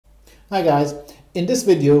Hi guys, in this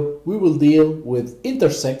video we will deal with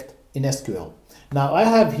intersect in SQL. Now I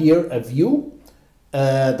have here a view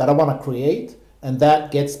that I want to create, and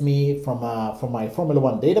that gets me from my Formula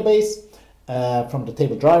 1 database, from the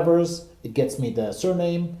table drivers. It gets me the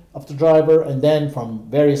surname of the driver, and then from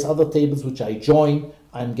various other tables which I join,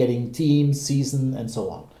 I'm getting team, season, and so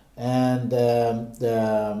on. And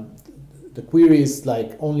the query is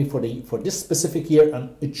like only for this specific year,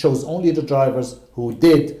 and it shows only the drivers who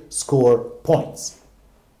did score points.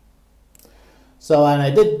 So, and I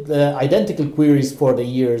did identical queries for the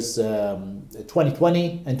years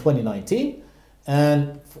 2020 and 2019,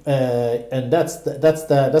 and that's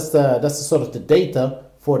the sort of the data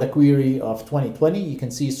for the query of 2020. You can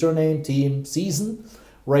see surname, team, season,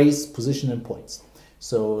 race, position, and points.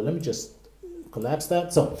 So let me just collapse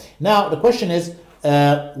that. So now the question is,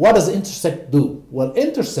 what does intersect do? Well,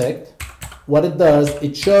 intersect, what it does,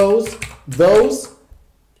 it shows those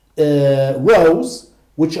rows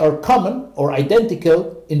which are common or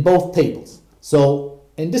identical in both tables. So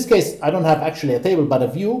in this case, I don't have actually a table but a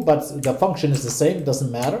view, but the function is the same, it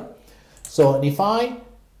doesn't matter. So, and if I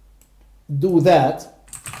do that,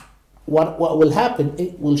 what will happen,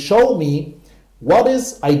 it will show me what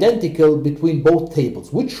is identical between both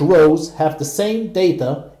tables, which rows have the same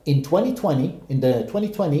data in 2020, in the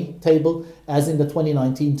 2020 table, as in the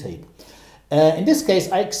 2019 table. In this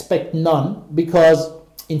case, I expect none, because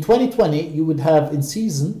in 2020 you would have in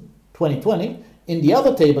season 2020, in the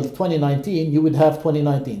other table 2019 you would have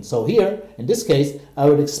 2019. So here in this case I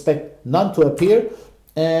would expect none to appear,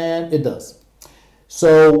 and it does.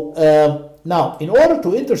 So now in order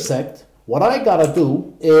to intersect, what I gotta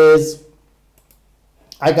do is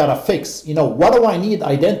I gotta fix, what do I need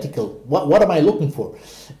identical? What am I looking for?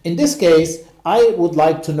 In this case, I would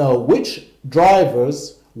like to know which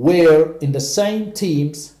drivers were in the same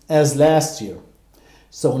teams as last year.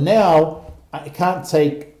 So now I can't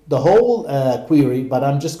take the whole query, but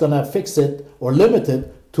I'm just gonna fix it or limit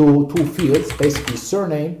it to two fields, basically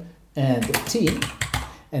surname and team.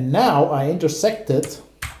 And now I intersect it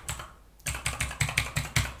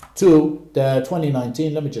to the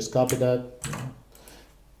 2019. Let me just copy that.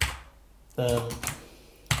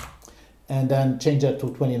 And then change that to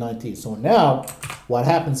 2019. So now what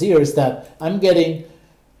happens here is that I'm getting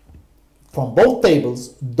from both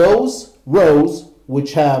tables those rows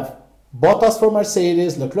which have Bottas for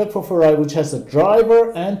Mercedes, Leclerc for Ferrari, which has a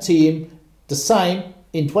driver and team the same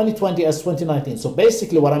in 2020 as 2019. So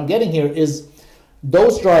basically what I'm getting here is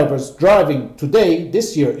those drivers driving today,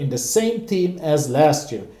 this year, in the same team as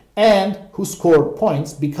last year, and who scored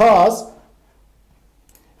points, because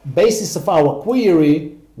basis of our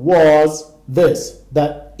query was this,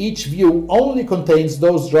 that each view only contains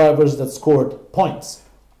those drivers that scored points.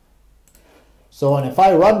 So, and if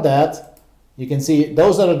I run that, you can see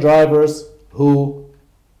those are the drivers who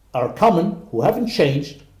are common, who haven't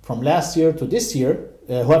changed from last year to this year,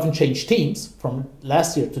 who haven't changed teams from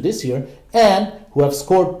last year to this year, and who have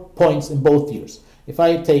scored points in both years. If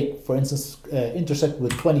I take, for instance, intersect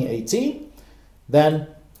with 2018, then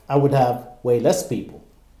I would have way less people,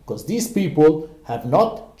 because these people have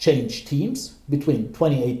not changed teams between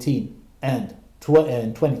 2018 and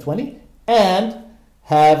 2020, and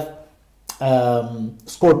have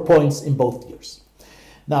scored points in both years.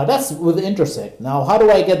 Now that's with intersect. Now how do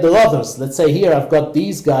I get the others? Let's say here I've got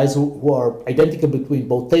these guys who are identical between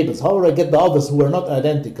both tables. How do I get the others who are not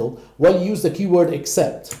identical? Well, use the keyword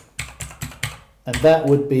except, and that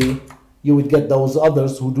would be, you would get those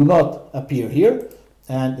others who do not appear here,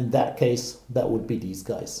 and in that case that would be these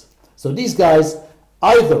guys. So these guys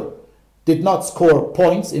either did not score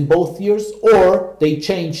points in both years, or they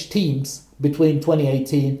changed teams between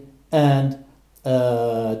 2018 and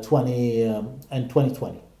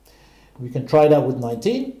 2020. We can try that with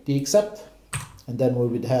 19, the except, and then we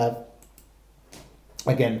would have,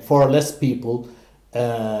 again, far less people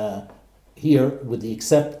here with the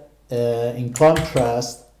except, in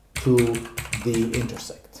contrast to the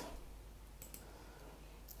intersect.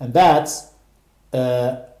 And that's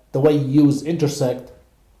the way you use intersect,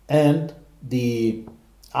 and the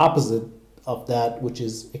opposite of that, which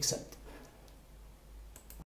is except.